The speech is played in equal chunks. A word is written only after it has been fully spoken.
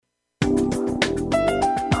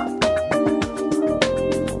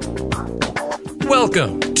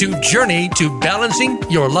Welcome to Journey to Balancing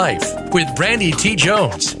Your Life with Brandy T.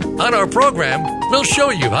 Jones. On our program, we'll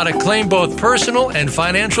show you how to claim both personal and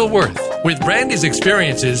financial worth. With Brandy's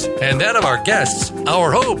experiences and that of our guests,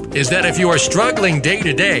 our hope is that if you are struggling day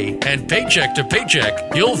to day and paycheck to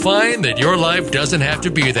paycheck, you'll find that your life doesn't have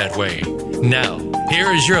to be that way. Now,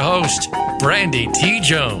 here is your host, Brandy T.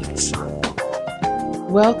 Jones.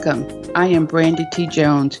 Welcome. I am Brandy T.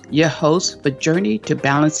 Jones, your host for Journey to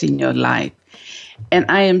Balancing Your Life. And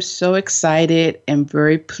I am so excited and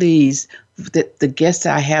very pleased that the guest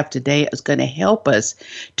I have today is going to help us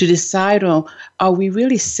to decide on, are we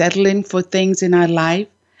really settling for things in our life?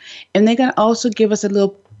 And they're going to also give us a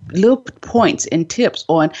little points and tips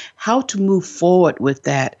on how to move forward with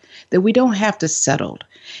that we don't have to settle.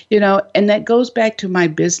 And that goes back to my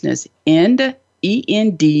business, END,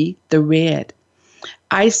 the red.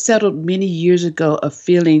 I settled many years ago of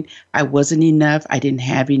feeling I wasn't enough, I didn't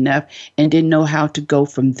have enough, and didn't know how to go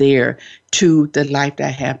from there to the life that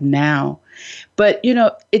I have now. But,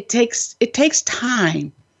 it takes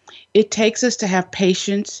time. It takes us to have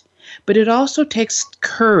patience, but it also takes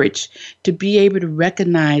courage to be able to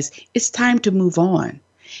recognize it's time to move on.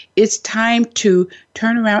 It's time to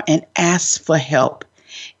turn around and ask for help.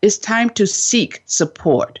 It's time to seek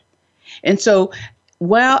support. And so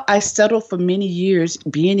while I settled for many years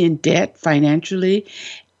being in debt financially,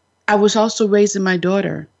 I was also raising my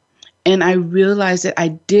daughter. And I realized that I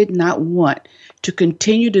did not want to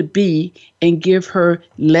continue to be and give her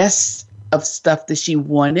less of stuff that she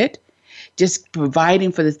wanted, just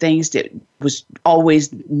providing for the things that was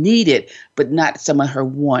always needed, but not some of her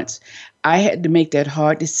wants. I had to make that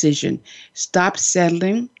hard decision, stop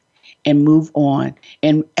settling and move on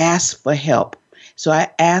and ask for help. So I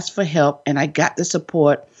asked for help and I got the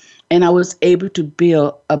support, and I was able to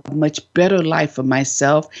build a much better life for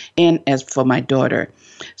myself and as for my daughter.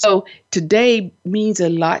 So today means a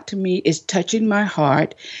lot to me. It's touching my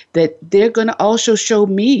heart that they're going to also show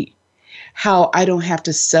me how I don't have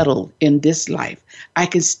to settle in this life. I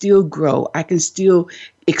can still grow. I can still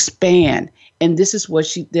expand. And this is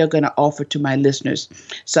what they're going to offer to my listeners.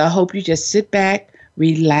 So I hope you just sit back,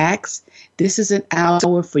 relax. This is an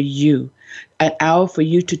hour for you. An hour for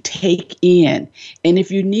you to take in. And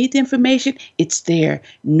if you need the information, it's there.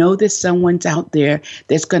 Know that someone's out there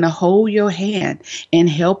that's going to hold your hand and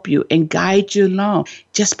help you and guide you along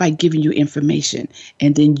just by giving you information.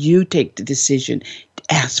 And then you take the decision to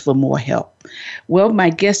ask for more help. Well, my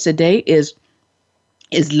guest today is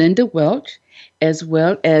Linda Welch, as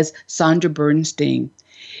well as Sondra Bernstein.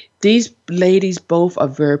 These ladies both are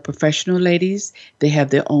very professional ladies. They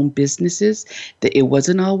have their own businesses. It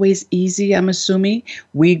wasn't always easy, I'm assuming.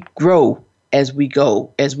 We grow as we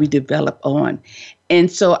go, as we develop on.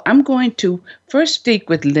 And so I'm going to first speak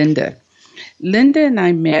with Linda. Linda and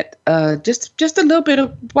I met just a little bit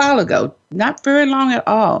a while ago, not very long at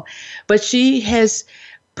all. But she has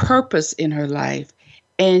purpose in her life,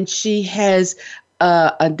 and she has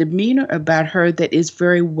a demeanor about her that is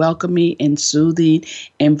very welcoming and soothing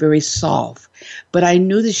and very soft. But I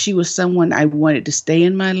knew that she was someone I wanted to stay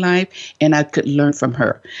in my life and I could learn from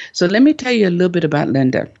her. So let me tell you a little bit about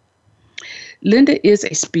Linda. Linda is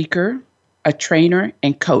a speaker, a trainer,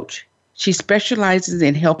 and coach. She specializes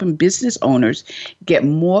in helping business owners get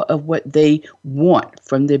more of what they want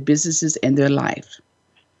from their businesses and their life.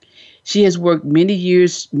 She has worked many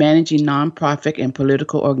years managing nonprofit and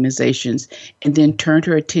political organizations and then turned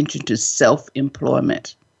her attention to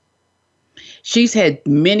self-employment. She's had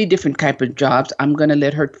many different types of jobs. I'm going to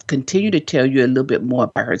let her continue to tell you a little bit more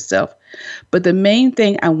about herself. But the main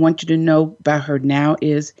thing I want you to know about her now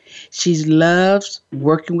is she loves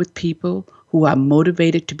working with people who are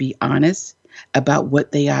motivated to be honest about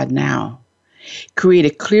what they are now, create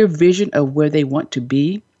a clear vision of where they want to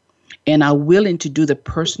be, and are willing to do the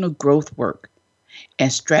personal growth work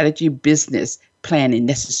and strategy business planning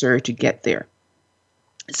necessary to get there.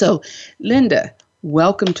 So, Linda,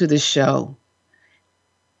 welcome to the show.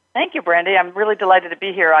 Thank you, Brandy. I'm really delighted to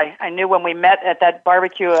be here. I knew when we met at that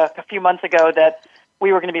barbecue a few months ago that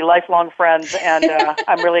we were going to be lifelong friends, and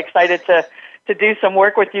I'm really excited to do some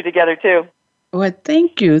work with you together, too. Well,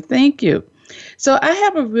 thank you. Thank you. So I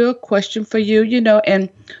have a real question for you, and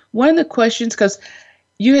one of the questions, because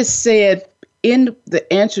you had said in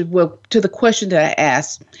the answer, to the question that I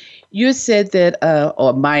asked, you said that,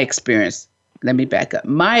 or my experience, let me back up.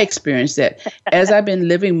 My experience that as I've been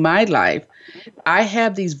living my life, I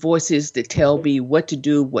have these voices that tell me what to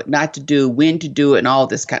do, what not to do, when to do it, and all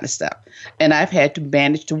this kind of stuff. And I've had to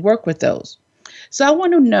manage to work with those. So I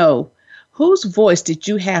want to know, whose voice did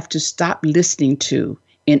you have to stop listening to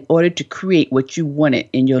in order to create what you wanted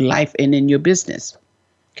in your life and in your business?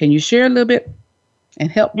 Can you share a little bit?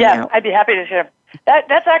 and help me Yeah, out? I'd be happy to share.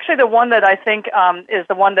 That's actually the one that I think is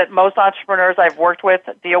the one that most entrepreneurs I've worked with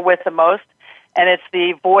deal with the most, and it's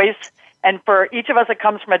the voice. And for each of us, it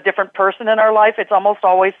comes from a different person in our life. It's almost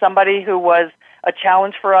always somebody who was a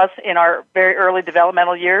challenge for us in our very early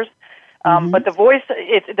developmental years. But the voice,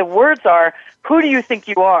 the words are, "Who do you think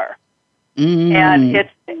you are?" And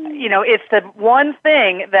it's the one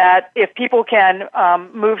thing that if people can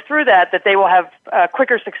move through that they will have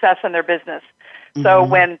quicker success in their business. So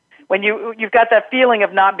when you've got that feeling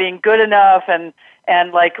of not being good enough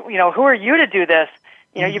and like, who are you to do this?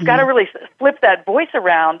 You've got to really flip that voice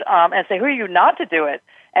around and say, who are you not to do it?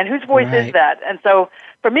 And whose voice is that? And so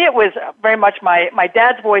for me, it was very much my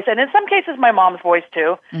dad's voice, and in some cases, my mom's voice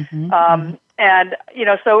too. And,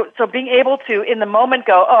 so being able to, in the moment,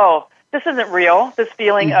 go, oh, this isn't real, this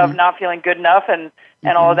feeling of not feeling good enough and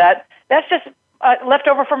all of that, that's just left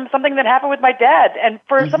over from something that happened with my dad. And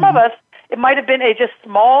for some of us, it might have been a just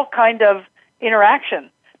small kind of interaction,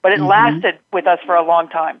 but it lasted with us for a long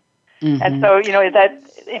time. And so, that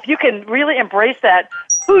if you can really embrace that,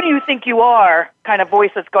 who do you think you are kind of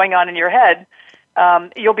voice that's going on in your head,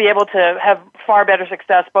 you'll be able to have far better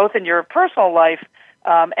success both in your personal life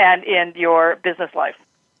and in your business life.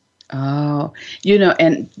 Oh,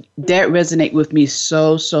 and that resonates with me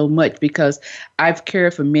so, so much because I've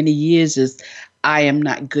carried for many years as I am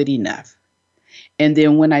not good enough. And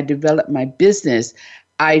then when I developed my business,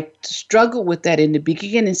 I struggled with that in the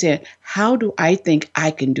beginning and said, how do I think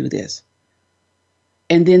I can do this?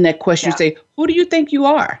 And then that question, you say, who do you think you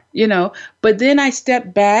are? But then I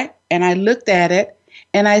stepped back and I looked at it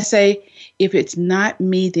and I say, if it's not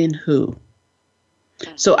me, then who?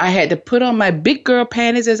 So I had to put on my big girl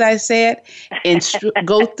panties, as I said, and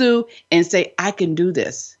go through and say, I can do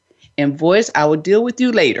this. And voice, I will deal with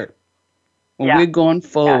you later when we're going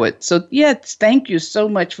forward. So, yes, thank you so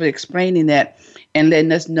much for explaining that and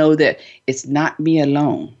letting us know that it's not me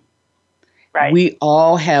alone. Right. We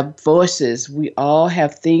all have voices. We all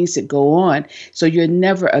have things that go on. So you're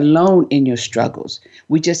never alone in your struggles.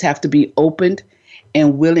 We just have to be open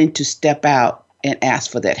and willing to step out and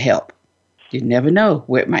ask for that help. You never know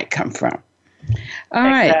where it might come from. All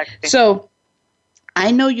right. So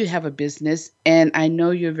I know you have a business and I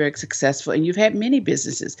know you're very successful and you've had many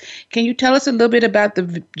businesses. Can you tell us a little bit about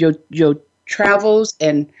your travels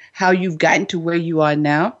and how you've gotten to where you are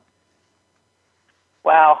now?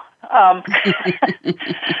 Wow. Well,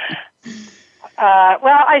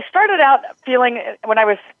 I started out feeling when I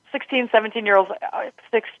was 16 or 17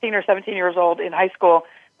 years old in high school,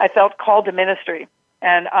 I felt called to ministry.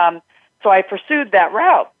 And so I pursued that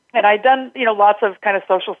route. And I'd done, lots of kind of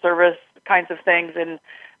social service kinds of things in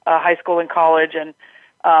high school and college and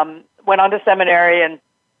went on to seminary. And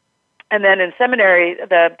then in seminary,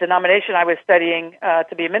 the denomination I was studying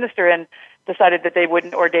to be a minister in decided that they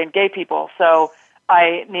wouldn't ordain gay people. So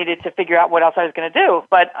I needed to figure out what else I was going to do.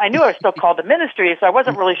 But I knew I was still called to ministry, so I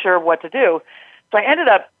wasn't really sure what to do. So I ended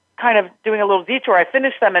up kind of doing a little detour. I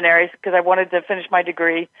finished seminary because I wanted to finish my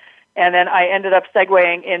degree. And then I ended up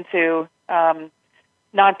segueing into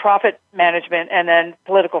nonprofit management and then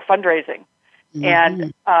political fundraising.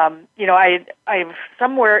 And, I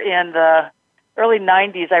somewhere in the early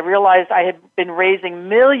 90s, I realized I had been raising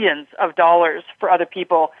millions of dollars for other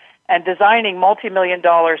people and designing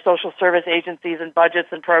multi-million-dollar social service agencies and budgets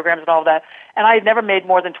and programs and all that. And I had never made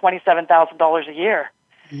more than $27,000 a year.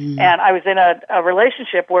 And I was in a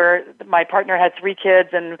relationship where my partner had 3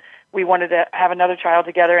 kids and we wanted to have another child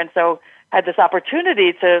together. And so had this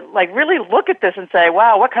opportunity to really look at this and say,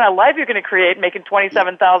 wow, what kind of life you're going to create making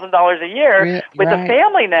 $27,000 a year with a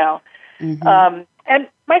family now. And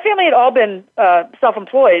my family had all been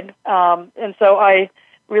self-employed. And so I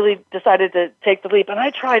really decided to take the leap. And I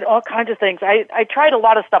tried all kinds of things. I tried a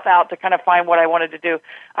lot of stuff out to kind of find what I wanted to do.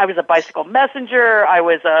 I was a bicycle messenger. I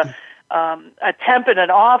was a temp in an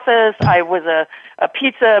office. I was a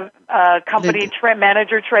pizza company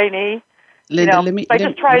manager trainee. Linda,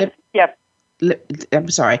 I'm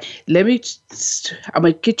sorry. I'm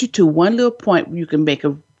going to get you to one little point where you can make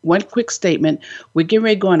one quick statement. We're getting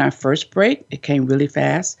ready to go on our first break. It came really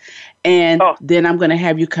fast. And then I'm going to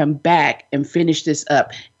have you come back and finish this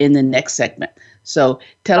up in the next segment. So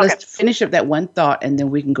tell us, finish up that one thought, and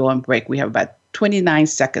then we can go on break. We have about 29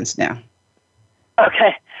 seconds now.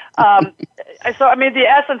 Okay. So, the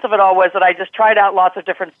essence of it all was that I just tried out lots of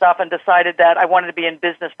different stuff and decided that I wanted to be in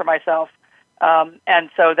business for myself. And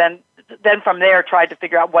so then from there, tried to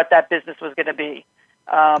figure out what that business was going to be.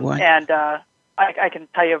 I can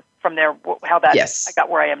tell you from there how I got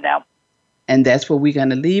where I am now. And that's where we're going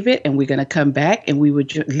to leave it. And we're going to come back and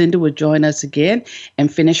Linda will join us again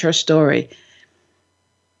and finish her story.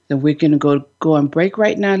 So we're going to go on break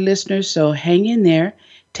right now, listeners. So hang in there.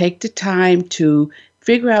 Take the time to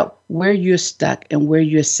figure out where you're stuck and where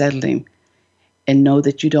you're settling, and know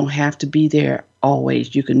that you don't have to be there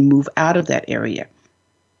always. You can move out of that area.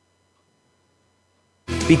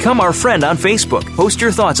 Become our friend on Facebook. Post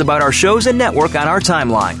your thoughts about our shows and network on our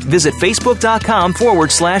timeline. Visit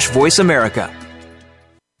facebook.com/Voice America.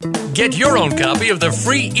 Get your own copy of the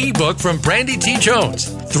free ebook from Brandy T. Jones,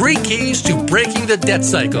 3 Keys to Breaking the Debt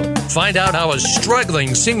Cycle. Find out how a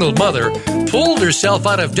struggling single mother pulled herself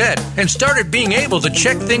out of debt and started being able to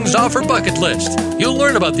check things off her bucket list. You'll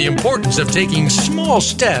learn about the importance of taking small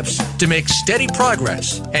steps to make steady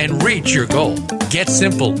progress and reach your goal. Get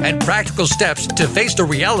simple and practical steps to face the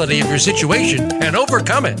reality of your situation and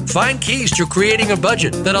overcome it. Find keys to creating a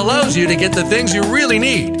budget that allows you to get the things you really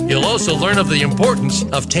need. You'll also learn of the importance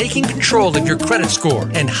of taking control of your credit score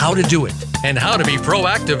and how to do it, and how to be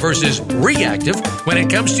proactive versus reactive when it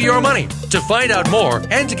comes to your money. To find out more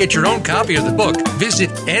and to get your own copy of the book,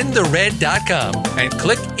 visit endthered.com and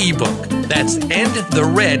click ebook. That's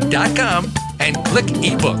endthered.com and click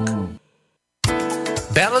ebook.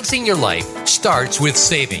 Balancing your life starts with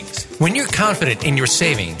savings. When you're confident in your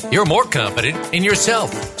saving, you're more confident in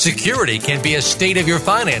yourself. Security can be a state of your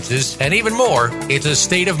finances, and even more, it's a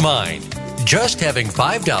state of mind. Just having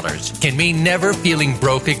 $5 can mean never feeling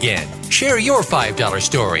broke again. Share your $5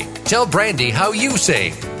 story. Tell Brandy how you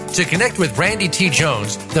save. To connect with Brandy T.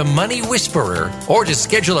 Jones, the Money Whisperer, or to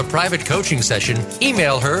schedule a private coaching session,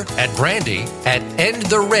 email her at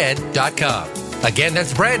brandy@endthered.com. Again,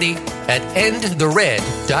 that's Brandy at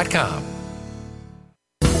endthered.com.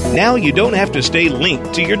 Now you don't have to stay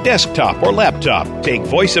linked to your desktop or laptop. Take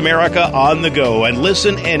Voice America on the go and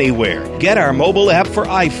listen anywhere. Get our mobile app for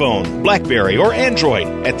iPhone, BlackBerry, or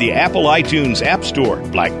Android at the Apple iTunes App Store,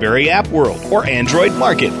 BlackBerry App World, or Android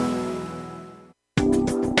Market.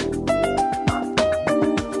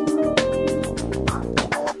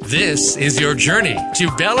 This is your journey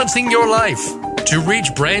to balancing your life. To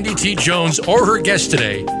reach Brandy T. Jones or her guest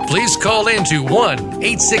today, please call in to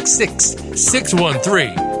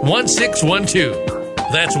 1-866-613-1612.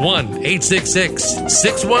 That's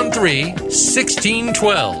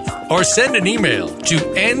 1-866-613-1612. Or send an email to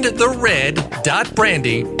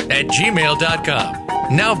endthered.brandy@gmail.com.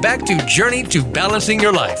 Now back to Journey to Balancing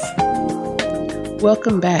Your Life.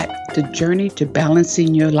 Welcome back to Journey to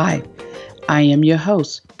Balancing Your Life. I am your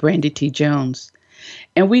host, Brandy T. Jones.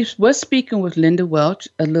 And we was speaking with Linda Welch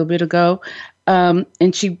a little bit ago,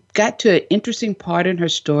 and she got to an interesting part in her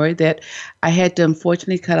story that I had to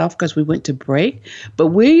unfortunately cut off because we went to break. But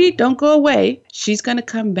we don't go away. She's going to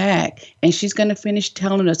come back, and she's going to finish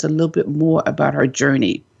telling us a little bit more about her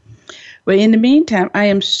journey. But in the meantime, I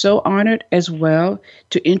am so honored as well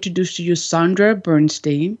to introduce to you Sondra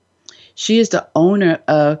Bernstein. She is the owner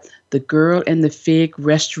of the Girl and the Fig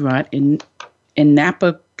restaurant in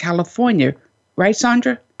Napa, California. Right,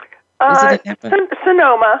 Sondra? Is it in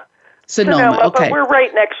Napa? Sonoma, okay. But we're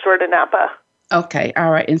right next door to Napa. Okay, all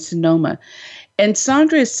right, in Sonoma. And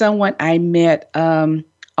Sondra is someone I met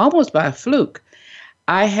almost by a fluke.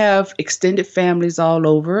 I have extended families all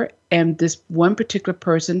over, and this one particular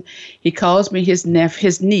person, he calls me his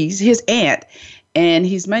niece, his aunt, and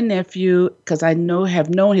he's my nephew because I have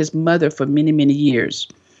known his mother for many, many years.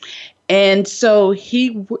 And so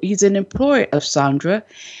he's an employee of Sondra,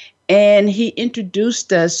 and he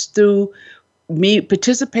introduced us through me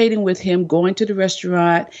participating with him, going to the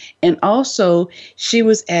restaurant, and also she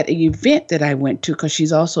was at an event that I went to because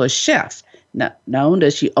she's also a chef. Not only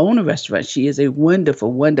does she own a restaurant, she is a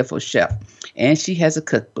wonderful, wonderful chef, and she has a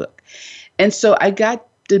cookbook. And so I got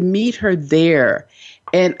to meet her there,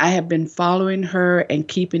 and I have been following her and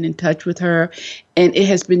keeping in touch with her, and it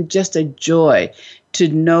has been just a joy to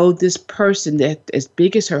know this person that as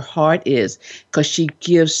big as her heart is, because she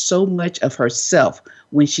gives so much of herself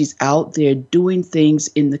when she's out there doing things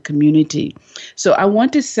in the community. So I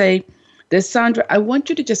want to say that, Sondra, I want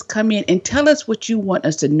you to just come in and tell us what you want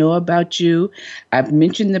us to know about you. I've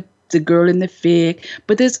mentioned the Girl in the Fig,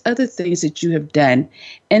 but there's other things that you have done.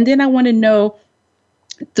 And then I want to know,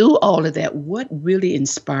 through all of that, what really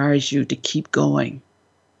inspires you to keep going?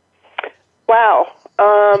 Wow.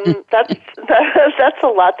 That's a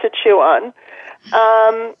lot to chew on.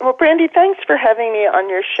 Well, Brandy, thanks for having me on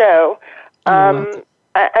your show.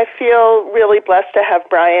 I feel really blessed to have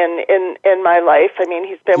Brian in my life. I mean,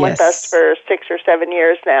 he's been with us for 6 or 7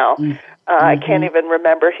 years now. I can't even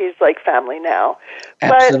remember. He's like family now.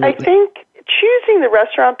 Absolutely. But I think choosing the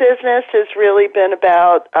restaurant business has really been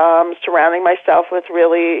about surrounding myself with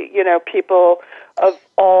really, people of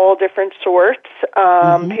all different sorts,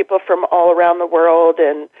 people from all around the world,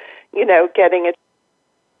 and, getting it.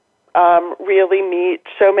 really meet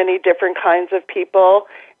so many different kinds of people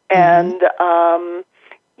and,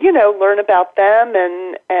 learn about them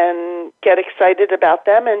and get excited about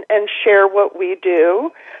them and share what we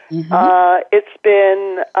do. It's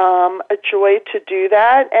been a joy to do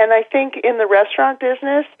that. And I think in the restaurant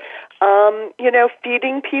business,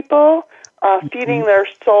 feeding people, feeding their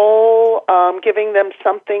soul, giving them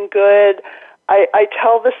something good. I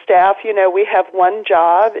tell the staff, we have one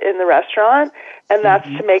job in the restaurant, and that's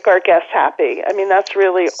to make our guests happy. I mean, that's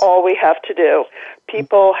really all we have to do.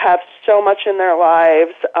 People have so much in their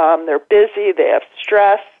lives. They're busy. They have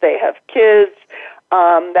stress. They have kids.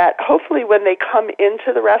 That hopefully when they come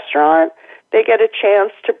into the restaurant, they get a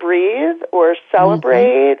chance to breathe or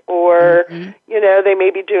celebrate or, they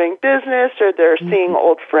may be doing business or they're seeing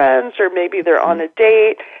old friends or maybe they're on a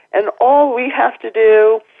date. And all we have to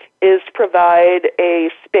do is provide a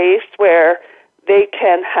space where they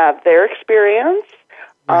can have their experience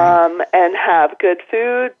and have good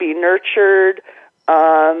food, be nurtured,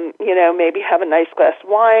 maybe have a nice glass of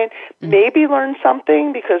wine, maybe learn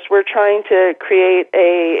something because we're trying to create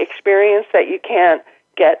a experience that you can't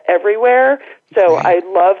get everywhere. So I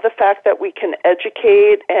love the fact that we can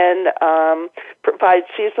educate and provide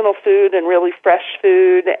seasonal food and really fresh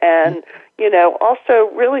food and, also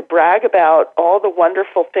really brag about all the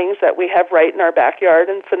wonderful things that we have right in our backyard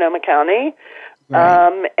in Sonoma County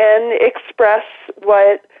and express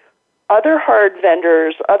what other hard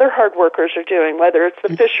vendors, other hard workers are doing, whether it's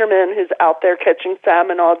the fisherman who's out there catching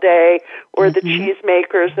salmon all day or the cheese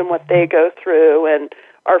makers and what they go through and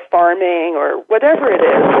are farming or whatever it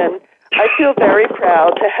is. And I feel very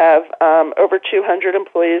proud to have over 200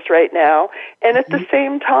 employees right now. And at the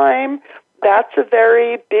same time, that's a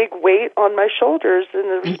very big weight on my shoulders and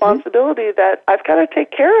the responsibility that I've got to take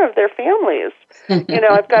care of their families.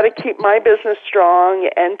 I've got to keep my business strong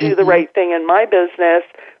and do the right thing in my business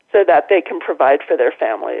so that they can provide for their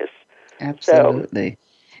families. Absolutely.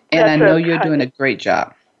 And I know you're doing a great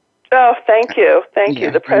job. Oh, thank you. Thank you.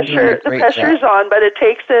 The pressure's on, but it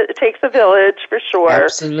takes a village for sure.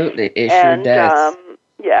 Absolutely. It sure does.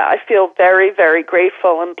 I feel very, very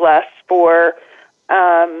grateful and blessed for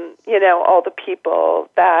all the people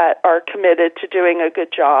that are committed to doing a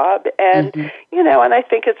good job. And, and I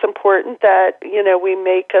think it's important that, we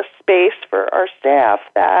make a space for our staff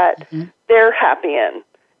that they're happy in,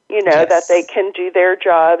 that they can do their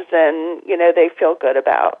jobs and, they feel good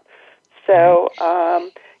about. So, I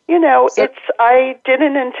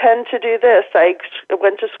didn't intend to do this. I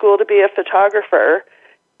went to school to be a photographer.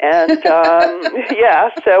 And,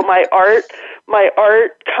 so my art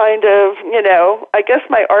kind of, I guess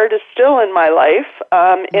my art is still in my life,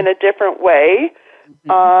 in a different way.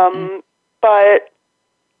 But,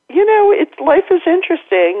 life is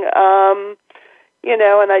interesting.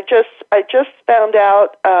 And I just found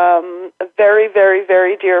out, a very, very,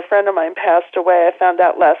 very dear friend of mine passed away. I found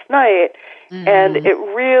out last night. And it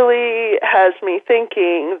really has me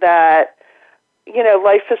thinking that,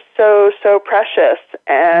 life is so, so precious.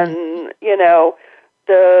 And,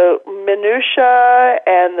 the minutia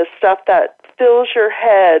and the stuff that fills your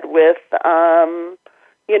head with,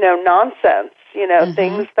 nonsense,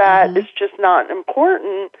 things that is just not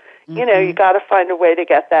important, you got to find a way to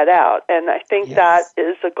get that out. And I think that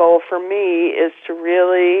is a goal for me, is to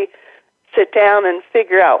really sit down and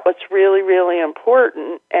figure out what's really, really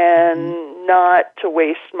important and not to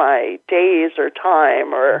waste my days or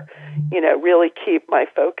time or, really keep my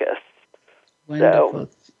focus. Wonderful. So,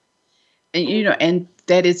 and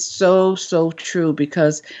that is so, so true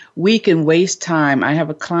because we can waste time. I have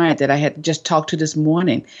a client that I had just talked to this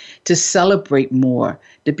morning to celebrate more,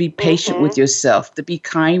 to be patient with yourself, to be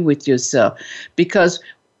kind with yourself. Because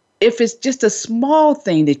if it's just a small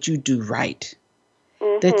thing that you do right,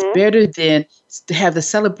 that's better than to have the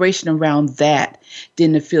celebration around that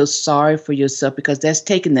than to feel sorry for yourself because that's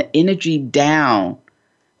taking the energy down.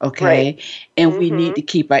 Okay. And we need to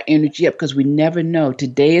keep our energy up because we never know.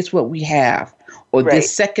 Today is what we have, or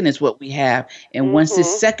this second is what we have. And once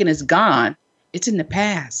this second is gone, it's in the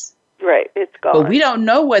past. Right. It's gone. But we don't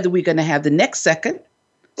know whether we're going to have the next second.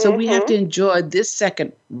 So we have to enjoy this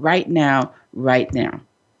second right now.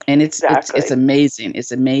 And it's amazing.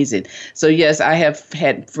 It's amazing. So yes, I have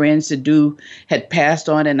had friends had passed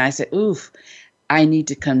on, and I said, oof, I need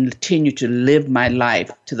to continue to live my life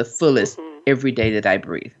to the fullest every day that I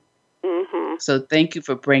breathe. So thank you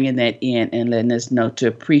for bringing that in and letting us know to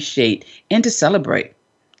appreciate and to celebrate.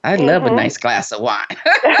 I love a nice glass of wine.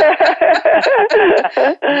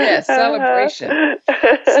 Yes, celebration.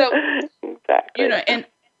 So, and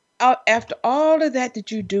after all of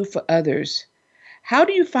that you do for others, how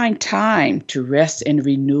do you find time to rest and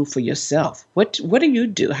renew for yourself? What do you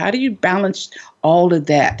do? How do you balance all of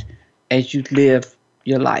that as you live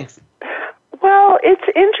your life? Well, it's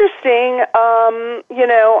interesting.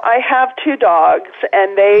 I have 2 dogs,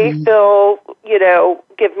 and they still,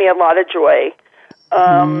 give me a lot of joy.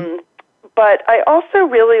 But I also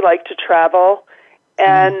really like to travel.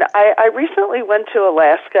 And I recently went to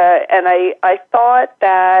Alaska, and I thought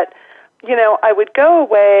that, I would go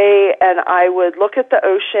away and I would look at the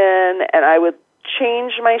ocean and I would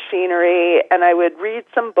change my scenery and I would read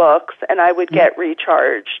some books and I would get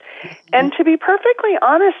recharged. And to be perfectly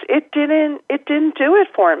honest, it didn't do it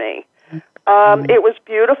for me. It was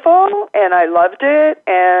beautiful and I loved it,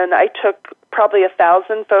 and I took probably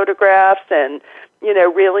 1,000 photographs and,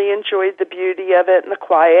 really enjoyed the beauty of it and the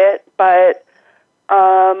quiet, but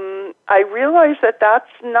I realized that that's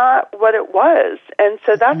not what it was. And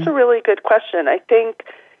so that's a really good question. I think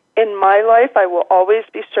in my life, I will always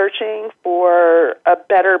be searching for a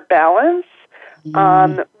better balance,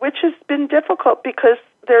 which has been difficult because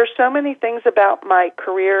there are so many things about my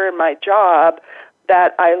career and my job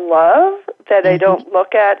that I love that I don't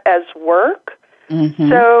look at as work.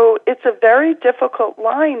 So it's a very difficult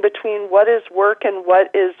line between what is work and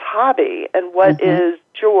what is hobby and what is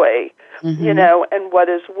joy, and what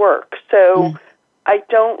is work. So I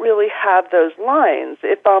don't really have those lines.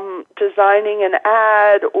 If I'm designing an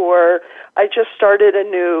ad, or I just started a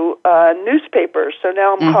new newspaper, so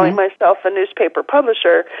now I'm calling myself a newspaper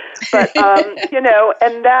publisher. But,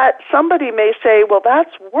 and that somebody may say, well,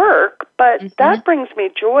 that's work, but that brings me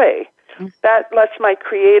joy. That lets my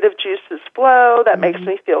creative juices flow. That makes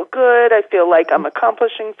me feel good. I feel like I'm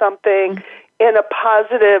accomplishing something in a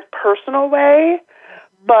positive, personal way.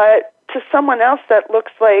 But to someone else, that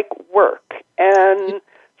looks like work. And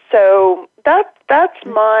so that's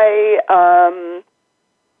my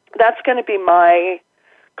that's going to be my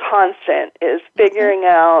constant, is figuring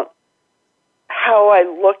out how I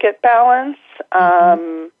look at balance.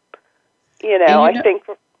 I think.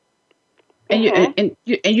 And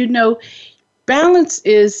balance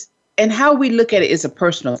is, and how we look at it is a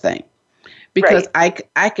personal thing, because I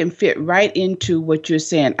can fit right into what you're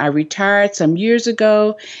saying. I retired some years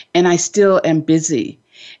ago, and I still am busy,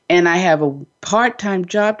 and I have a part-time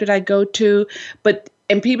job that I go to,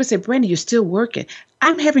 and people say, Brandy, you're still working.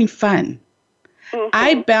 I'm having fun.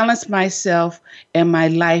 I balance myself and my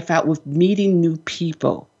life out with meeting new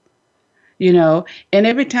people. And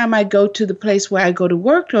every time I go to the place where I go to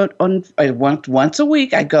work once a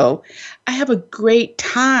week, I have a great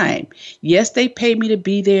time. Yes, they pay me to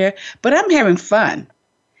be there, but I'm having fun.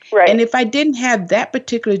 Right. And if I didn't have that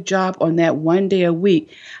particular job on that one day a week,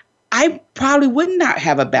 I probably would not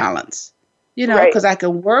have a balance, because I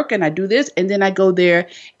can work and I do this, and then I go there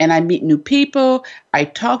and I meet new people. I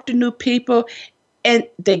talk to new people. And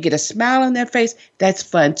they get a smile on their face. That's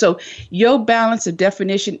fun. So your balance of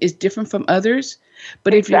definition is different from others.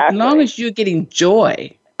 But as long as you're getting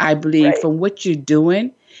joy, I believe, from what you're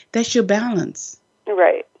doing, that's your balance.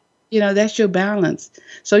 Right. That's your balance.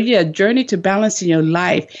 So Journey to Balancing Your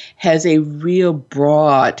Life has a real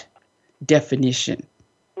broad definition.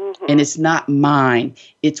 And it's not mine.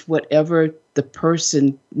 It's whatever the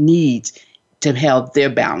person needs to help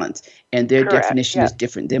their balance. And their definition is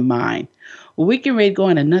different than mine. Well, we can ready to go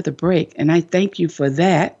on another break, and I thank you for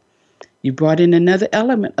that. You brought in another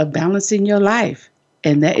element of balancing your life,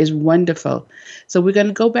 and that is wonderful. So we're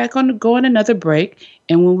going to go on another break,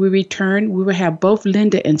 and when we return, we will have both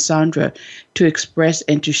Linda and Sondra to express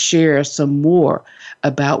and to share some more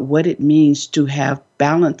about what it means to have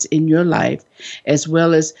balance in your life, as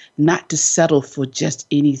well as not to settle for just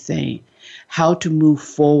anything, how to move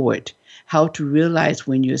forward, how to realize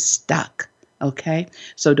when you're stuck. Okay,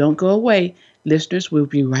 so don't go away. Listeners, we'll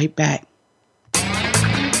be right back.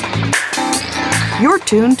 You're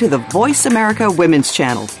tuned to the Voice America Women's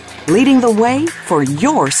Channel, leading the way for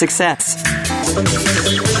your success.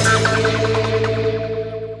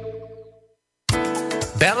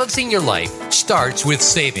 Balancing your life starts with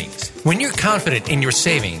savings. When you're confident in your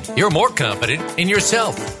saving, you're more confident in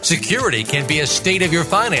yourself. Security can be a state of your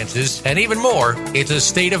finances, and even more, it's a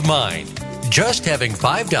state of mind. Just having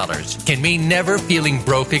 $5 can mean never feeling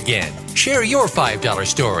broke again. Share your $5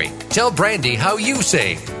 story. Tell Brandy how you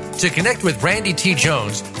save. To connect with Brandy T.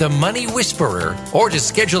 Jones, the Money Whisperer, or to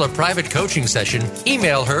schedule a private coaching session,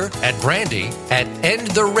 email her at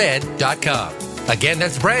brandy@endthered.com. Again,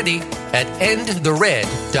 that's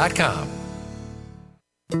brandy@endthered.com.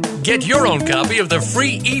 Get your own copy of the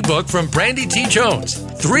free ebook from Brandy T. Jones,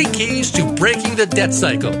 3 Keys to Breaking the Debt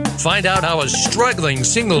Cycle. Find out how a struggling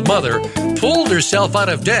single mother pulled herself out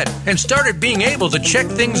of debt and started being able to check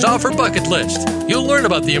things off her bucket list. You'll learn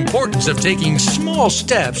about the importance of taking small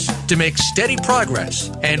steps to make steady progress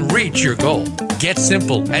and reach your goal. Get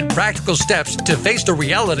simple and practical steps to face the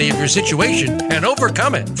reality of your situation and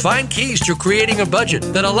overcome it. Find keys to creating a budget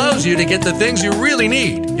that allows you to get the things you really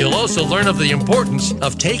need. You'll also learn of the importance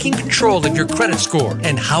of taking control of your credit score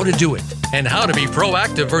and how to do it, and how to be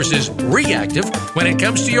proactive versus reactive when it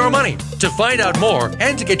comes to your money. To find out more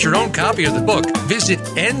and to get your own copy of the book, visit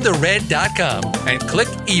endthered.com and click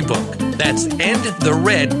ebook. That's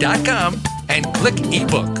endthered.com and click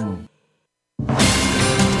ebook.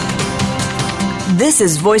 This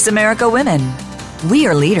is Voice America Women. We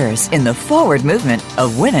are leaders in the forward movement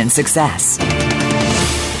of women's success.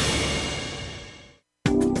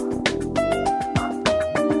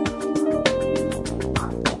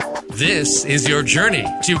 This is your journey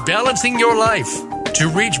to balancing your life. To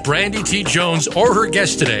reach Brandy T. Jones or her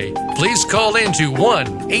guest today, please call in to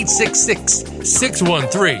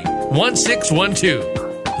 1-866-613-1612.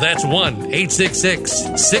 That's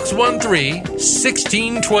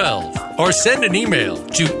 1-866-613-1612. Or send an email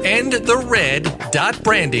to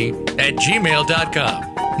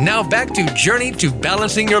endthered.brandy@gmail.com. Now back to Journey to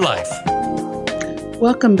Balancing Your Life.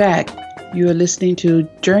 Welcome back. You are listening to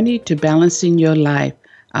Journey to Balancing Your Life.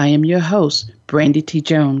 I am your host, Brandy T.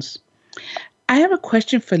 Jones. I have a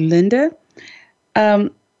question for Linda.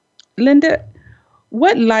 Linda,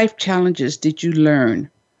 what life challenges did you learn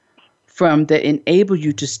from that enable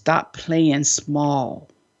you to stop playing small?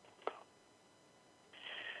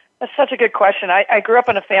 That's such a good question. I grew up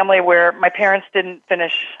in a family where my parents didn't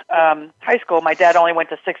finish high school. My dad only went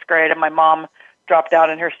to 6th grade, and my mom dropped out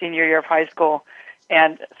in her senior year of high school.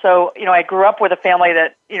 And so, I grew up with a family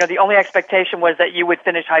that, the only expectation was that you would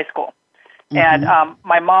finish high school. Mm-hmm. And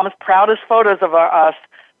my mom's proudest photos of us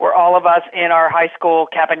were all of us in our high school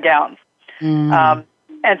cap and gowns. Mm.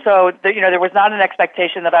 And so, there was not an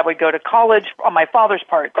expectation that I would go to college on my father's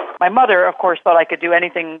part. My mother, of course, thought I could do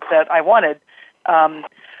anything that I wanted.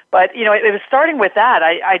 But, it was starting with that.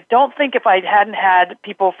 I don't think if I hadn't had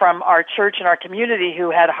people from our church and our community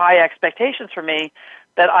who had high expectations for me,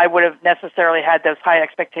 that I would have necessarily had those high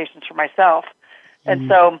expectations for myself. And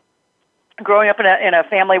so growing up in a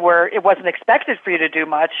family where it wasn't expected for you to do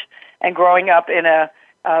much, and growing up in a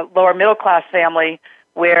lower middle class family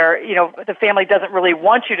where, the family doesn't really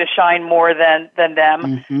want you to shine more than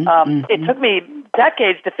them, it took me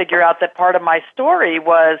decades to figure out that part of my story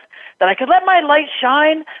was that I could let my light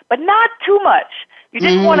shine, but not too much. You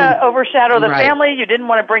didn't want to overshadow the family. You didn't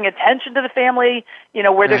want to bring attention to the family,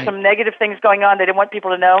 where there's some negative things going on. They didn't want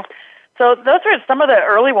people to know. So those are some of the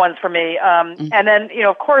early ones for me. And then,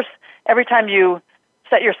 of course, every time you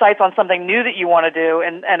set your sights on something new that you want to do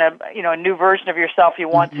and a new version of yourself you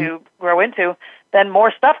want to grow into, then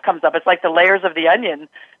more stuff comes up. It's like the layers of the onion.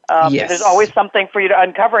 There's always something for you to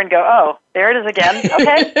uncover and go, oh, there it is again.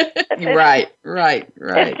 Okay. Right.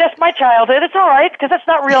 It's just my childhood. It's all right because it's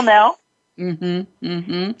not real now. Good.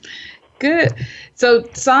 So,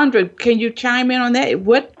 Sondra, can you chime in on that?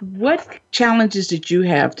 What challenges did you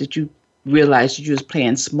have that you realized you was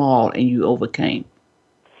playing small and you overcame?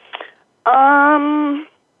 Well,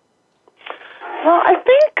 I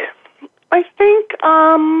think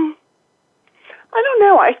I don't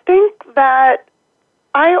know. I think that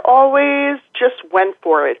I always just went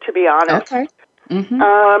for it, to be honest. Okay.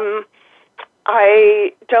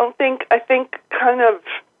 I think kind of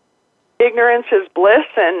ignorance is bliss,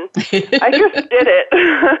 and I just did it.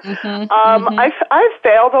 I've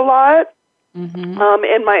failed a lot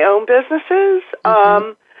in my own businesses,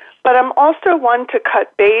 but I'm also one to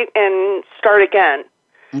cut bait and start again.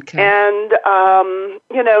 Okay. And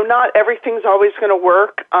not everything's always going to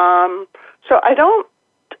work. So I don't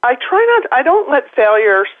let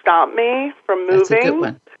failure stop me from moving. That's a good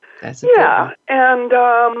one. That's a good one. And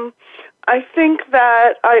I think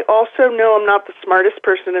that I also know I'm not the smartest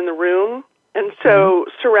person in the room, and so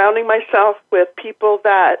surrounding myself with people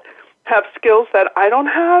that have skills that I don't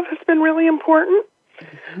have has been really important.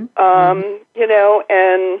 And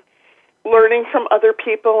learning from other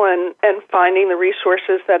people and finding the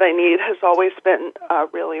resources that I need has always been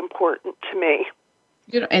really important to me.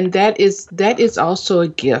 And that is also a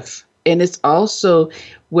gift. And it's also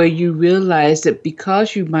where you realize that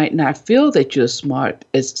because you might not feel that you're smart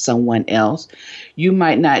as someone else, you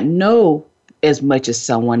might not know as much as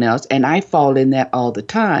someone else. And I fall in that all the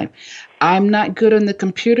time. I'm not good on the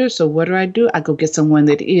computer, so what do? I go get someone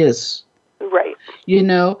that is. Right.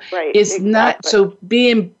 Right. It's not, so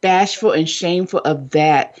being bashful and shameful of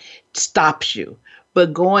that stops you.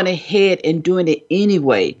 But going ahead and doing it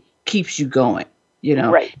anyway keeps you going.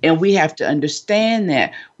 Right. And we have to understand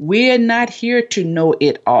that we are not here to know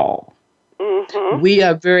it all. Mm-hmm. We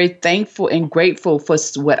are very thankful and grateful for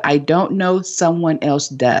what I don't know, someone else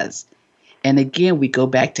does. And again, we go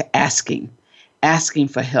back to asking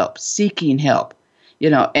for help, seeking help,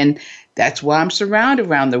 and that's why I'm surrounded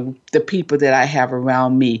around the people that I have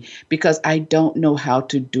around me, because I don't know how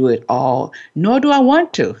to do it all, nor do I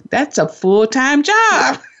want to. That's a full-time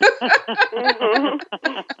job.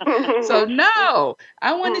 So no,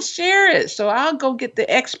 I want to share it. So I'll go get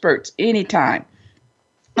the experts anytime.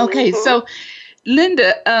 Okay, so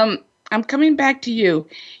Linda, I'm coming back to you.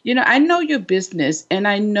 I know your business, and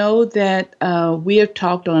I know that we have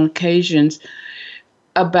talked on occasions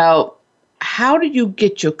about how do you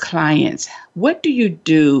get your clients? What do you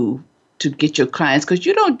do to get your clients? Because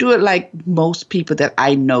you don't do it like most people that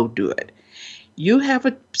I know do it. You have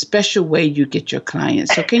a special way you get your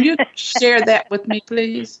clients. So can you share that with me,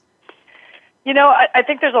 please? I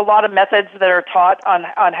think there's a lot of methods that are taught on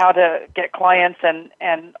how to get clients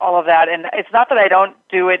and all of that. And it's not that I don't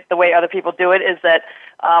do it the way other people do it, is that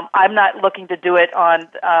I'm not looking to do it on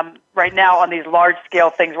right now on these large-scale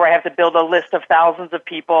things where I have to build a list of thousands of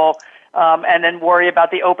people and then worry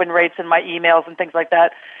about the open rates in my emails and things like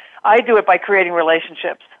that. I do it by creating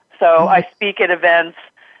relationships. So I speak at events.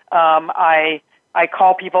 I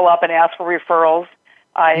call people up and ask for referrals.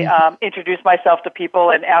 I introduce myself to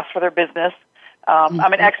people and ask for their business.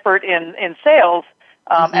 I'm an expert in sales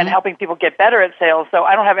and helping people get better at sales, so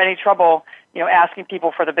I don't have any trouble, asking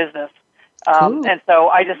people for the business. And so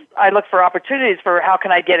I look for opportunities for how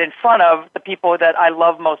can I get in front of the people that I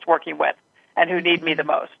love most working with and who need me the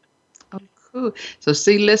most. Oh, cool. So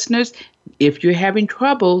see, listeners, if you're having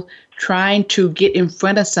trouble trying to get in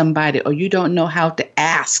front of somebody or you don't know how to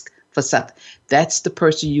ask for something, that's the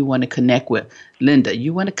person you want to connect with. Linda,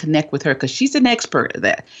 you want to connect with her because she's an expert at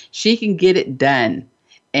that. She can get it done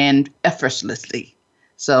and effortlessly.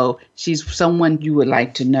 So she's someone you would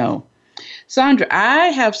like to know. Sondra, I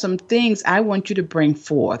have some things I want you to bring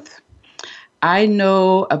forth. I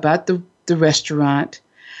know about the restaurant.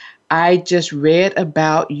 I just read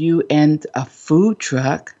about you and a food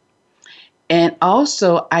truck. And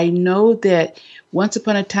also, I know that once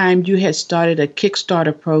upon a time you had started a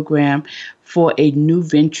Kickstarter program for a new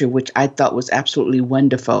venture, which I thought was absolutely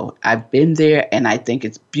wonderful. I've been there and I think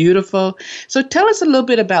it's beautiful. So tell us a little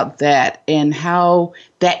bit about that and how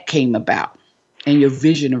that came about and your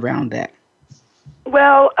vision around that.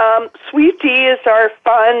 Well, Sweet D is our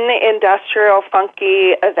fun, industrial,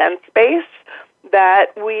 funky event space that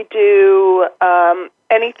we do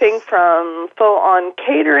anything from full-on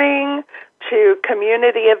catering to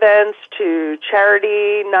community events, to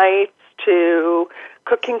charity nights, to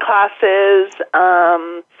cooking classes,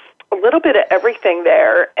 a little bit of everything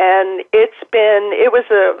there. And it was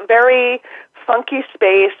a very funky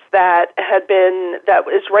space that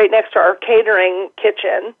was right next to our catering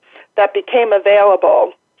kitchen that became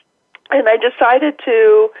available. And I decided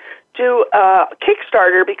to do a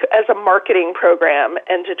Kickstarter as a marketing program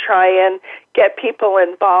and to try and get people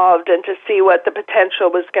involved and to see what the potential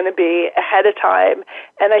was going to be ahead of time.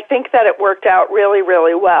 And I think that it worked out really,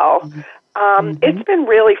 really well. It's been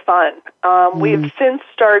really fun. We've since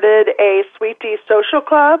started a Sweet D Social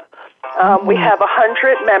Club. We have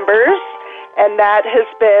 100 members, and that has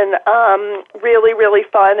been really, really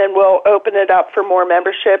fun, and we'll open it up for more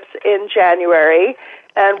memberships in January.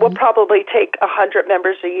 And we'll probably take 100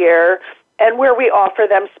 members a year, and where we offer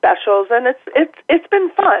them specials, and it's been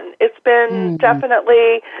fun. It's been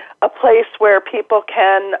definitely a place where people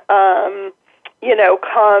can,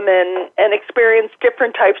 come and experience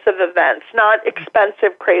different types of events. Not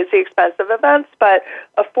expensive, crazy expensive events, but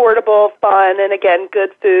affordable, fun, and again, good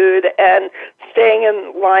food, and staying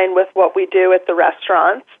in line with what we do at the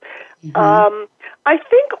restaurants. I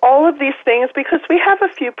think all of these things, because we have a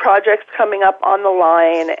few projects coming up on the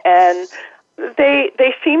line, and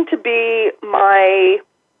they seem to be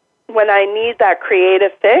when I need that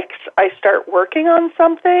creative fix, I start working on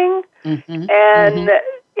something, and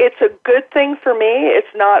it's a good thing for me. It's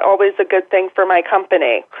not always a good thing for my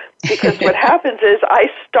company, because what happens is I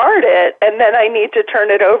start it, and then I need to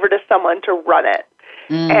turn it over to someone to run it.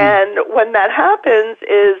 And when that happens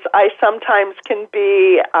is I sometimes can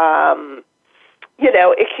be,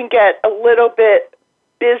 it can get a little bit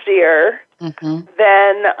busier than,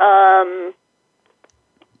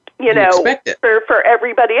 for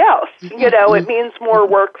everybody else. It means more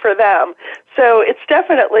work for them. So it's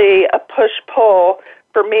definitely a push-pull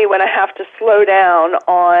for me when I have to slow down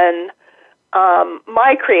on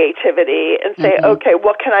my creativity and say, okay,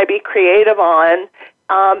 what can I be creative on?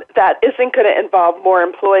 that isn't going to involve more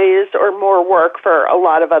employees or more work for a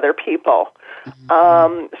lot of other people.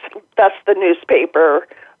 That's the newspaper.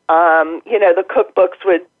 The cookbooks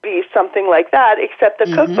would be something like that, except the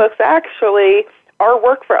cookbooks actually are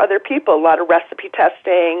work for other people, a lot of recipe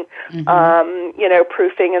testing,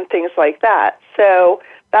 proofing and things like that. So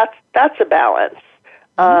that's a balance.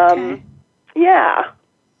 Okay. Yeah.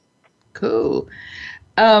 Cool.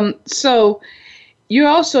 So you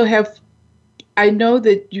also have, I know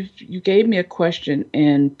that you gave me a question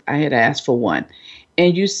and I had asked for one.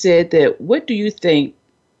 And you said that, what do you think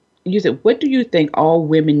all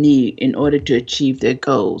women need in order to achieve their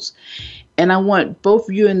goals? And I want both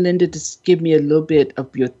you and Linda to give me a little bit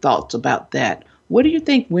of your thoughts about that. What do you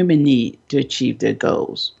think women need to achieve their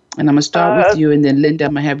goals? And I'm going to start with you, and then Linda,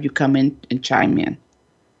 I'm going to have you come in and chime in.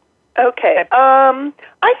 Okay.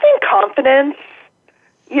 I think confidence.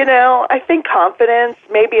 I think confidence,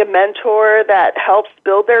 maybe a mentor that helps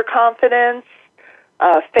build their confidence,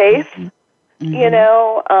 faith,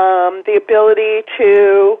 the ability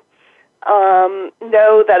to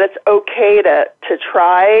know that it's okay to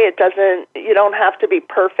try. You don't have to be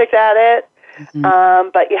perfect at it,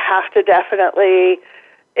 but you have to definitely,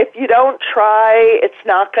 if you don't try, it's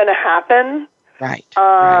not going to happen. Right.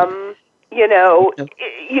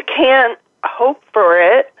 You can't hope for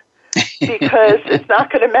it because it's not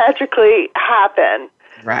going to magically happen.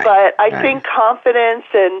 Right. But I think confidence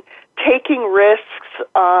and taking risks,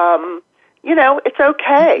 it's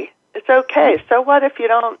okay. It's okay. So what if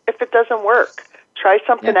it doesn't work? Try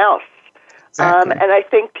something else. Exactly. And I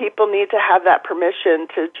think people need to have that permission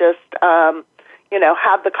to just,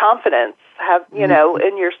 have the confidence,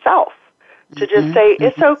 in yourself to just say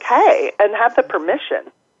it's okay and have the permission.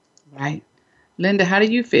 Right. Linda, how do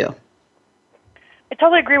you feel? I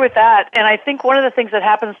totally agree with that. And I think one of the things that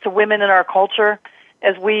happens to women in our culture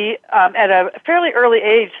is we, at a fairly early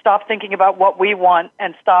age, stop thinking about what we want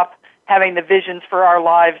and stop having the visions for our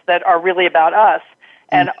lives that are really about us.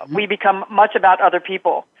 And we become much about other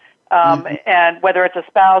people. And whether it's a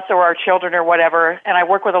spouse or our children or whatever. And I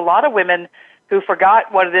work with a lot of women who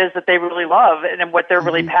forgot what it is that they really love and what they're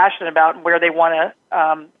really passionate about and where they want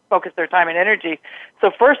to focus their time and energy.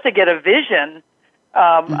 So first to get a vision,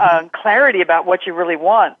 clarity about what you really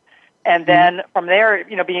want. And then from there,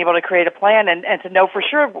 being able to create a plan and to know for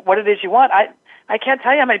sure what it is you want. I can't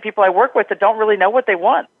tell you how many people I work with that don't really know what they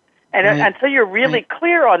want. And until you're really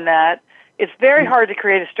clear on that, it's very hard to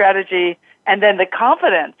create a strategy and then the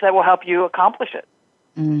confidence that will help you accomplish it.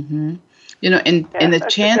 And the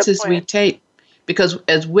chances we take, because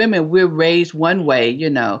as women, we're raised one way,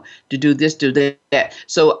 to do this, do that.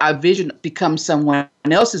 So our vision becomes someone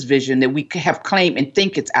else's vision that we have claimed and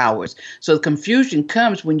think it's ours. So the confusion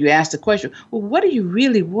comes when you ask the question, well, what do you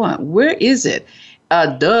really want? Where is it? I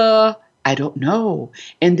don't know.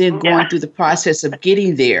 And then going through the process of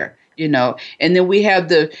getting there. And then we have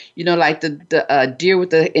the deer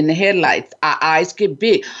in the headlights. Our eyes get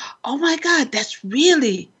big. Oh my God, that's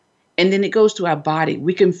really. And then it goes to our body.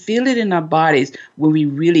 We can feel it in our bodies when we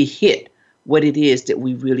really hit what it is that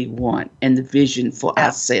we really want and the vision for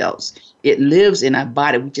ourselves. It lives in our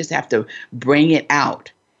body. We just have to bring it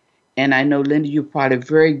out. And I know, Linda, you're probably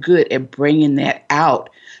very good at bringing that out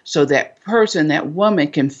so that person, that woman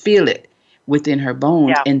can feel it within her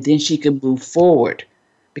bones and then she can move forward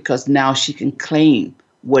because now she can claim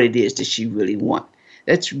what it is that she really wants.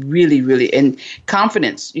 That's really, really, and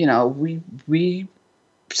confidence, we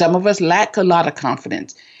some of us lack a lot of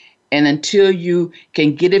confidence. And until you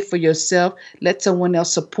can get it for yourself, let someone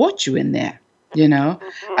else support you in that.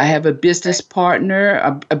 I have a business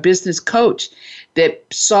partner, a business coach that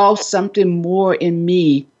saw something more in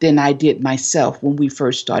me than I did myself when we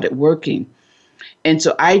first started working. And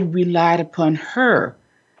so I relied upon her.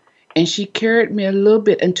 And she carried me a little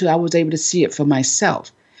bit until I was able to see it for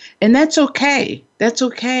myself. And that's okay. That's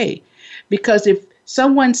okay. Because if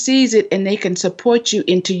someone sees it and they can support you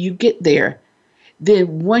until you get there,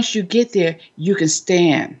 then once you get there, you can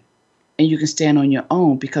stand. And you can stand on your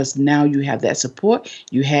own because now you have that support.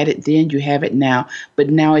 You had it then, you have it now. But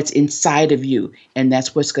now it's inside of you. And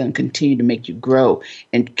that's what's going to continue to make you grow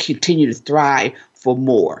and continue to thrive for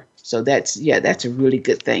more. So that's a really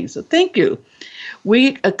good thing. So thank you.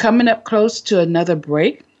 We are coming up close to another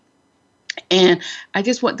break. And I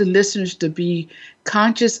just want the listeners to be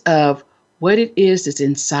conscious of what it is that's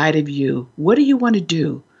inside of you. What do you want to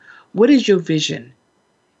do? What is your vision?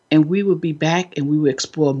 And we will be back and we will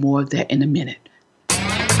explore more of that in a minute.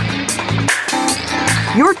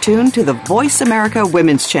 You're tuned to the Voice America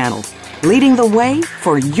Women's Channel, leading the way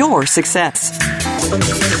for your success.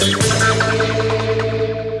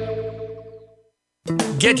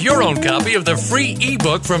 Get your own copy of the free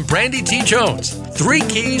ebook from Brandy T. Jones, 3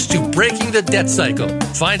 Keys to Breaking the Debt Cycle.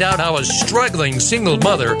 Find out how a struggling single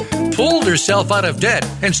mother pulled herself out of debt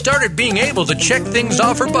and started being able to check things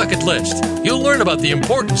off her bucket list. You'll learn about the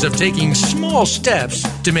importance of taking small steps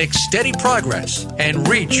to make steady progress and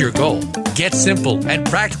reach your goal. Get simple and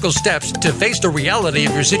practical steps to face the reality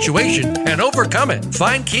of your situation and overcome it.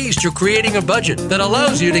 Find keys to creating a budget that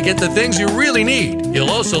allows you to get the things you really need.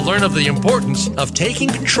 You'll also learn of the importance of taking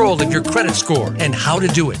control of your credit score and how to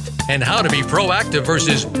do it, and how to be proactive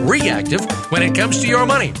versus reactive when it comes to your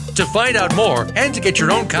money. To find out more and to get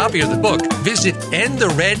your own copy of the book, visit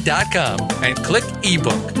endthered.com and click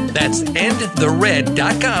ebook. That's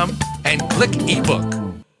endthered.com and click ebook.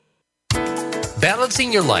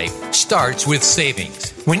 Balancing your life starts with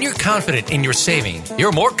savings. When you're confident in your saving,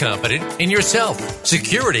 you're more confident in yourself.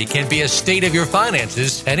 Security can be a state of your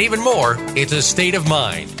finances, and even more, it's a state of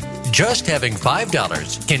mind. Just having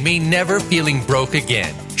 $5 can mean never feeling broke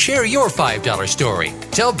again. Share your $5 story.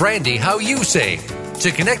 Tell Brandy how you save. To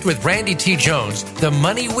connect with Brandy T. Jones, the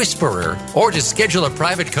Money Whisperer, or to schedule a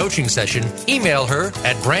private coaching session, email her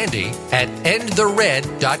at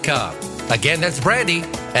brandy@endthered.com. Again, that's Brandy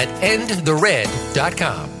at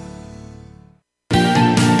endthered.com.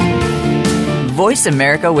 Voice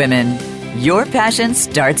America Women. Your passion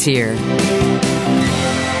starts here.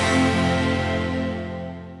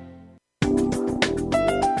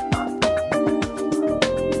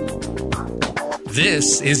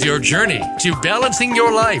 This is your journey to balancing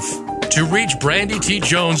your life. To reach Brandy T.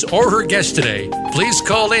 Jones or her guest today, please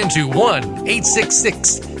call in to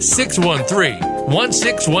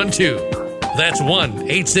 1-866-613-1612. That's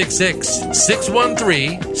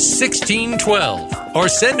 1-866-613-1612. Or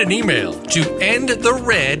send an email to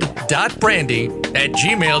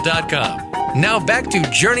endthered.brandy@gmail.com. Now back to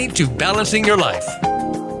Journey to Balancing Your Life.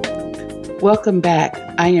 Welcome back.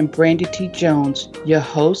 I am Brandy T. Jones, your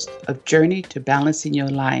host of Journey to Balancing Your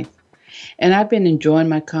Life. And I've been enjoying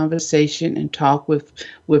my conversation and talk with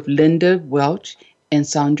Linda Welch and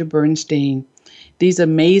Sondra Bernstein. These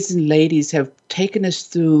amazing ladies have taken us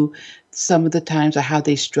through some of the times of how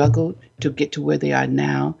they struggled to get to where they are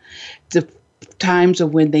now, the times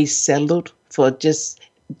of when they settled for just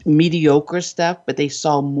mediocre stuff, but they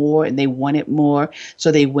saw more and they wanted more,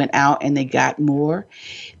 so they went out and they got more.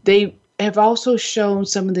 They have also shown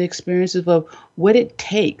some of the experiences of what it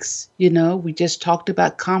takes. You know, we just talked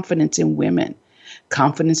about confidence in women,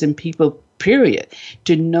 confidence in people, period,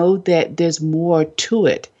 to know that there's more to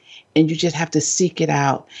it. And you just have to seek it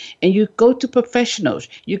out. And you go to professionals.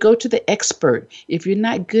 You go to the expert. If you're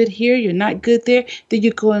not good here, you're not good there, then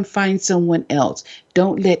you go and find someone else.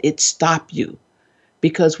 Don't let it stop you.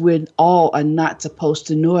 Because we all are not supposed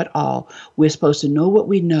to know it all. We're supposed to know what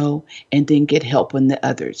we know and then get help from the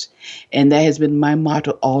others. And that has been my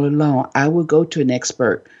motto all along. I will go to an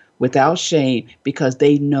expert without shame because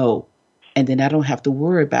they know. And then I don't have to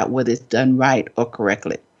worry about whether it's done right or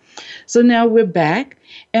correctly. So now we're back.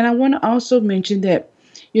 And I want to also mention that,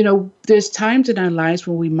 you know, there's times in our lives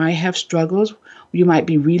when we might have struggles. You might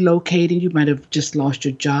be relocating. You might have just lost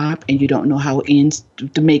your job and you don't know how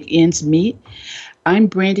to make ends meet. I'm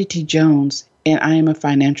Brandy T. Jones, and I am a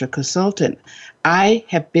financial consultant. I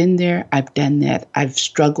have been there. I've done that. I've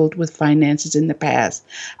struggled with finances in the past.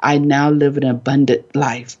 I now live an abundant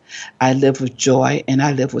life. I live with joy and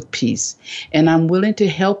I live with peace. And I'm willing to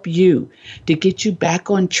help you to get you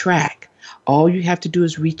back on track. All you have to do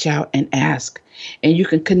is reach out and ask. And you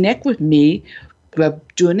can connect with me by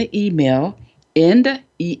doing an email,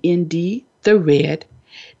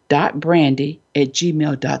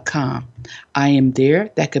 endthered.brandy@gmail.com. I am there.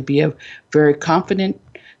 That could be a very confident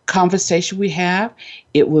conversation we have.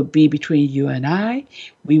 It will be between you and I.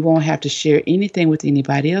 We won't have to share anything with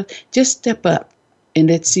anybody else. Just step up and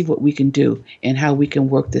let's see what we can do and how we can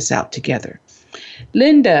work this out together.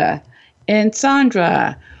 Linda and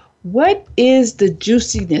Sondra, what is the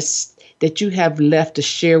juiciness that you have left to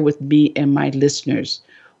share with me and my listeners?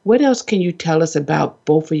 What else can you tell us about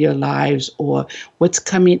both of your lives or what's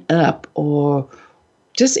coming up or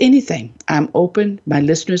just anything? I'm open. My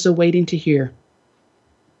listeners are waiting to hear.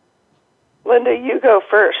 Linda, you go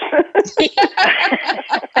first. Okay,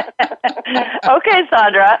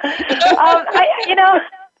 Sondra.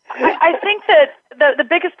 I think that the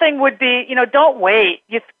biggest thing would be, don't wait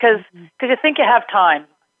because you think you have time,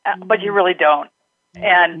 but you really don't.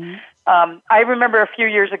 And I remember a few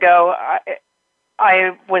years ago,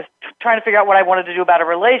 I was trying to figure out what I wanted to do about a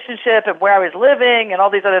relationship and where I was living and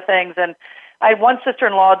all these other things. And I had one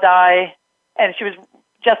sister-in-law die, and she was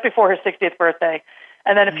just before her 60th birthday.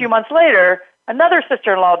 And then a few months later, another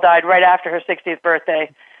sister-in-law died right after her 60th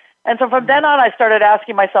birthday. And so from then on, I started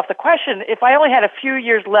asking myself the question, if I only had a few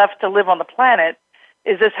years left to live on the planet,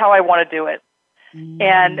 is this how I want to do it?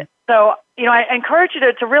 And so, I encourage you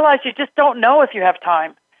to realize you just don't know if you have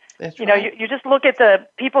time. That's you know, right. you just look at the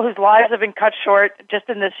people whose lives have been cut short just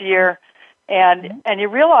in this year, and you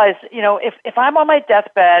realize, if I'm on my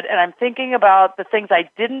deathbed and I'm thinking about the things I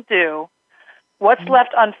didn't do, what's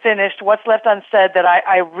left unfinished, what's left unsaid that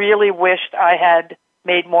I really wished I had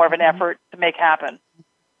made more of an effort to make happen.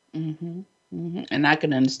 And I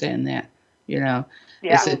can understand that, Yeah.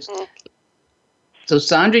 So,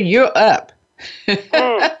 Sondra, you're up.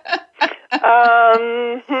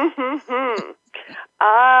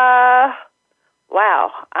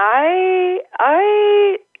 Wow.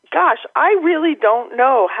 I really don't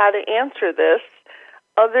know how to answer this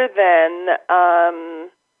other than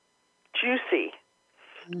juicy.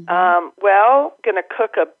 Gonna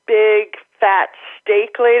cook a big fat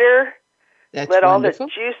steak later. That's Let wonderful. all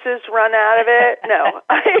the juices run out of it. No.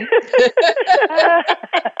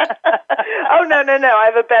 Oh, no. I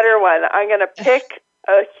have a better one. I'm going to pick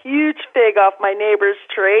a huge fig off my neighbor's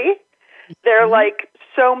tree. They're like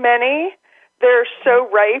so many. They're so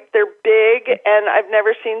ripe. They're big, and I've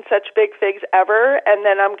never seen such big figs ever. And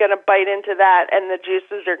then I'm going to bite into that, and the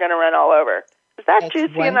juices are going to run all over. Is that That's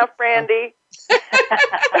juicy wonderful. enough, Brandy?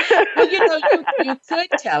 Well, you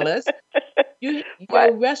could tell us. Your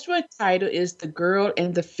restaurant title is The Girl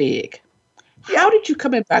and the Fig. How did you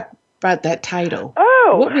come about that title?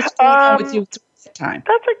 Oh, what was going on with you at that time?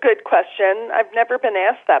 That's a good question. I've never been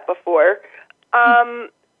asked that before. I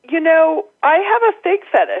have a fig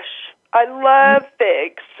fetish. I love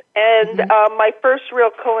figs, and my first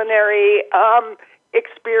real culinary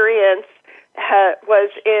experience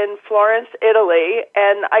was in Florence, Italy,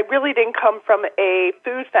 and I really didn't come from a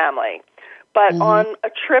food family. But on a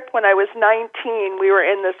trip when I was 19, we were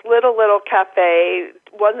in this little cafe,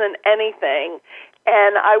 wasn't anything,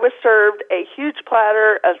 and I was served a huge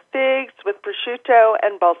platter of figs with prosciutto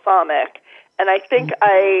and balsamic. And I think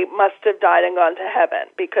I must have died and gone to heaven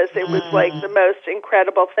because it was like the most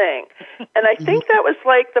incredible thing. And I think that was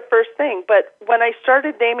like the first thing. But when I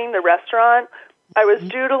started naming the restaurant, I was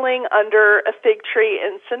doodling under a fig tree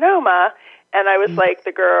in Sonoma, and I was like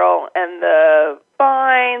the girl and the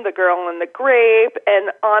vine, the girl and the grape,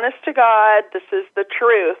 and honest to God, this is the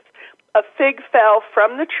truth. A fig fell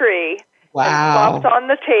from the tree and flopped on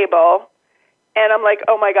the table, and I'm like,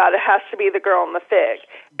 oh my God, it has to be the girl and the fig.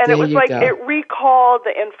 And it was like, it recalled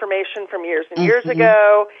the information from years and years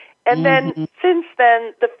ago. And then since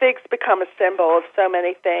then, the fig's become a symbol of so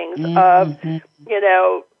many things of,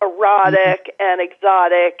 erotic and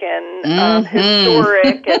exotic and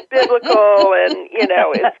historic and biblical. And,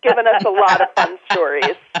 it's given us a lot of fun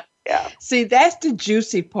stories. Yeah. See, that's the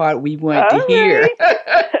juicy part we want to hear.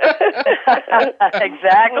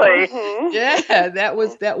 Exactly. Yeah, that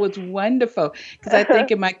was wonderful. Because I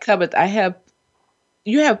think in my cupboard I have.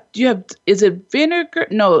 You have. Is it vinegar?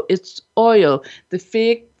 No, it's oil. The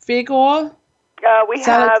fig oil. We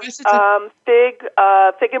have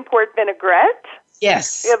fig import vinaigrette.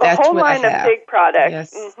 Yes, we have a whole line of fig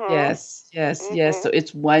products. Yes. So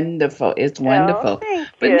it's wonderful. It's wonderful. Thank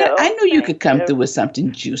but you. I knew you could come through with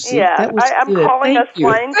something juicy. Yeah, that was I'm good. calling Thank us you.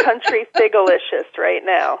 Wine Country Figalicious right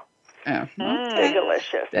now.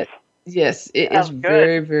 Figalicious. Yes, it Sounds is good.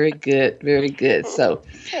 very, very good. Very good. So,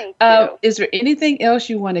 Thank you. is there anything else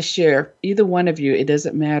you want to share? Either one of you, it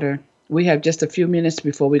doesn't matter. We have just a few minutes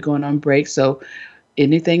before we're going on break. So,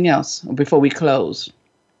 anything else before we close?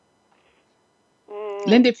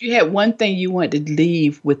 Linda, if you had one thing you wanted to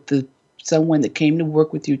leave with someone that came to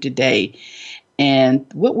work with you today, and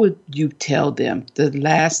what would you tell them? The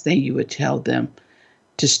last thing you would tell them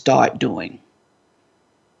to start doing?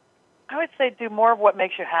 I would say do more of what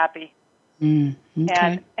makes you happy,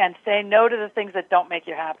 Okay. and say no to the things that don't make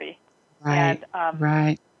you happy. Right.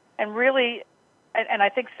 Right. And really, and I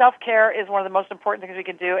think self-care is one of the most important things we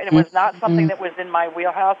can do. And it was not something that was in my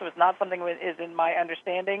wheelhouse. It was not something that is in my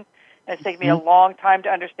understanding. And it's taken me a long time to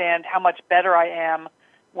understand how much better I am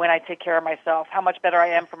when I take care of myself, how much better I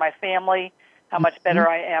am for my family, how much better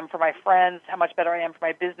I am for my friends, how much better I am for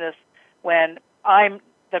my business when I'm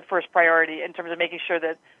the first priority in terms of making sure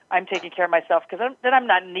that I'm taking care of myself, because then I'm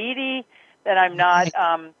not needy, then I'm not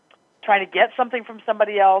trying to get something from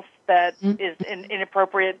somebody else that is in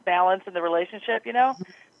inappropriate balance in the relationship,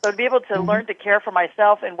 So to be able to learn to care for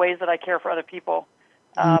myself in ways that I care for other people,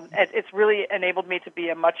 it's really enabled me to be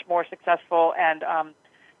a much more successful and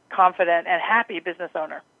confident and happy business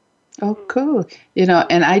owner. Oh, cool.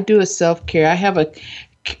 And I do a self-care. I have a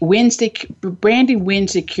Brandy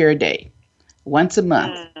Wednesday Care Day once a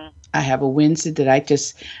month. I have a Wednesday that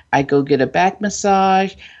I go get a back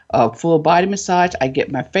massage, a full body massage. I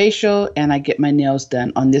get my facial and I get my nails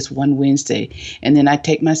done on this one Wednesday. And then I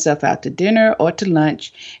take myself out to dinner or to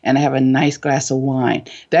lunch and I have a nice glass of wine.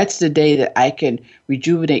 That's the day that I can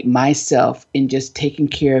rejuvenate myself in just taking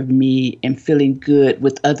care of me and feeling good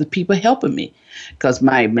with other people helping me. Because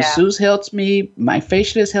my masseuse helps me, my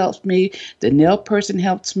facialist helps me, the nail person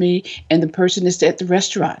helps me, and the person is at the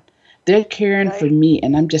restaurant. They're caring for me,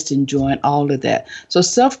 and I'm just enjoying all of that. So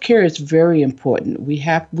self-care is very important.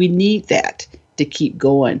 We need that to keep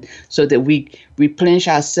going so that we replenish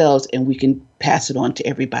ourselves and we can pass it on to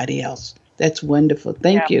everybody else. That's wonderful.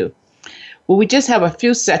 Thank you. Well, we just have a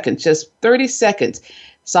few seconds, just 30 seconds.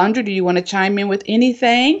 Sondra, do you want to chime in with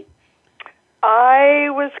anything? I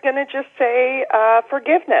was going to just say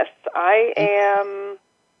forgiveness. I am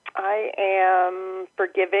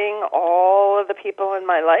forgiving all of the people in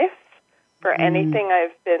my life for anything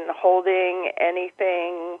I've been holding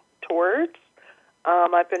anything towards.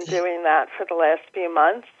 I've been doing that for the last few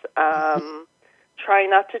months, trying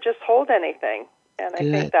not to just hold anything. And I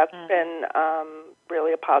think that's been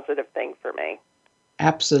really a positive thing for me.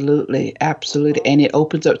 Absolutely, absolutely. And it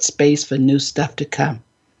opens up space for new stuff to come.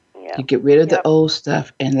 Yeah. You get rid of the old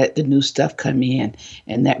stuff and let the new stuff come in.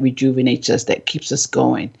 And that rejuvenates us, that keeps us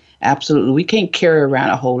going. Absolutely. We can't carry around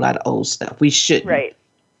a whole lot of old stuff. We shouldn't. Right.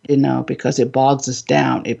 You know, because it bogs us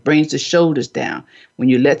down. It brings the shoulders down. When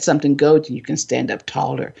you let something go, then you can stand up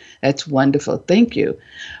taller. That's wonderful. Thank you.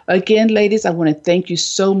 Again, ladies, I want to thank you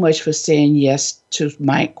so much for saying yes to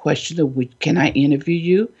my question of can I interview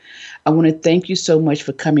you? I want to thank you so much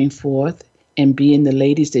for coming forth and being the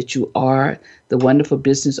ladies that you are, the wonderful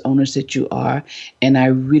business owners that you are. And I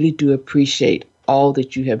really do appreciate all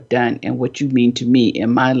that you have done and what you mean to me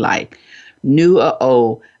in my life. New or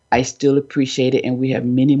old, I still appreciate it, and we have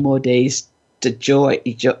many more days to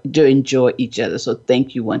enjoy each other. So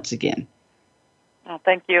thank you once again. Oh,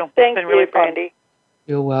 thank you. Thank you, really Brandy.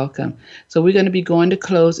 You're welcome. So we're going to be going to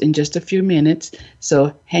close in just a few minutes.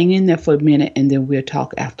 So hang in there for a minute, and then we'll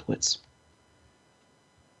talk afterwards.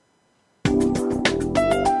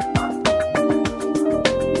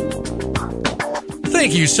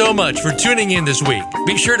 Thank you so much for tuning in this week.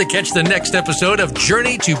 Be sure to catch the next episode of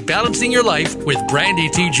Journey to Balancing Your Life with Brandy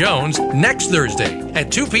T. Jones next Thursday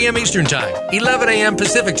at 2 p.m. Eastern Time, 11 a.m.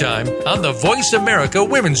 Pacific Time on the Voice America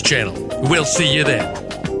Women's Channel. We'll see you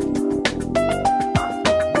then.